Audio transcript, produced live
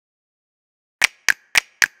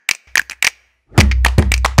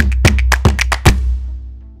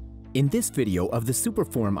In this video of the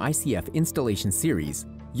SuperForm ICF installation series,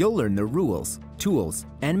 you'll learn the rules, tools,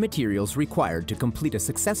 and materials required to complete a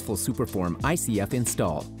successful SuperForm ICF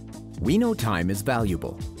install. We know time is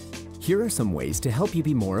valuable. Here are some ways to help you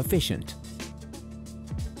be more efficient.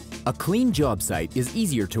 A clean job site is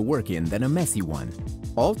easier to work in than a messy one.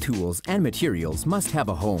 All tools and materials must have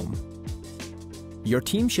a home. Your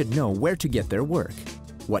team should know where to get their work,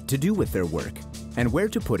 what to do with their work, and where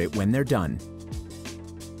to put it when they're done.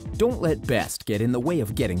 Don't let best get in the way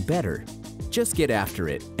of getting better. Just get after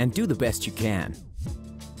it and do the best you can.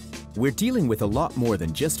 We're dealing with a lot more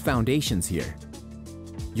than just foundations here.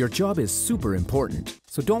 Your job is super important,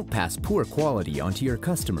 so don't pass poor quality onto your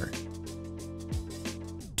customer.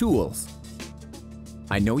 Tools.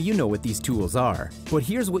 I know you know what these tools are, but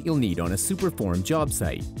here's what you'll need on a SuperForm job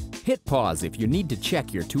site. Hit pause if you need to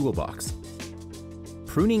check your toolbox.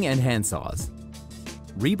 Pruning and handsaws.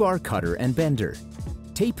 Rebar cutter and bender.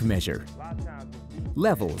 Tape measure.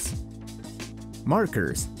 Levels.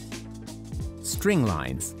 Markers. String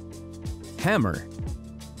lines. Hammer.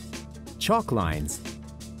 Chalk lines.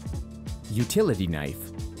 Utility knife.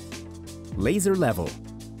 Laser level.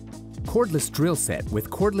 Cordless drill set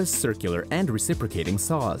with cordless circular and reciprocating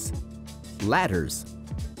saws. Ladders.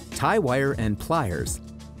 Tie wire and pliers.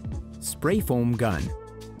 Spray foam gun.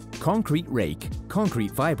 Concrete rake,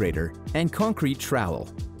 concrete vibrator, and concrete trowel.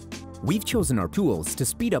 We've chosen our tools to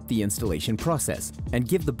speed up the installation process and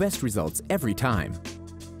give the best results every time.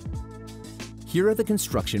 Here are the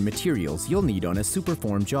construction materials you'll need on a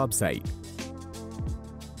SuperForm job site.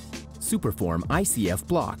 SuperForm ICF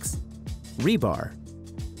blocks. Rebar.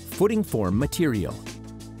 Footing form material.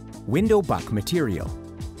 Window buck material.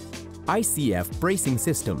 ICF bracing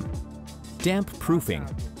system. Damp proofing.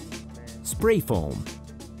 Spray foam.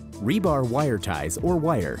 Rebar wire ties or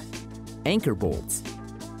wire. Anchor bolts.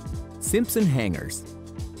 Simpson hangers.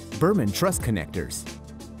 Berman truss connectors.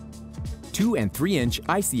 2 and 3-inch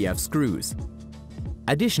ICF screws.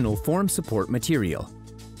 Additional form support material.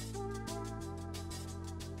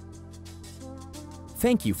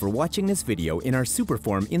 Thank you for watching this video in our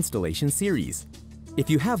SuperForm installation series. If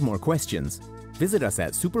you have more questions, visit us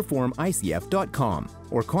at superformicf.com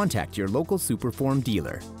or contact your local SuperForm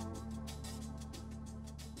dealer.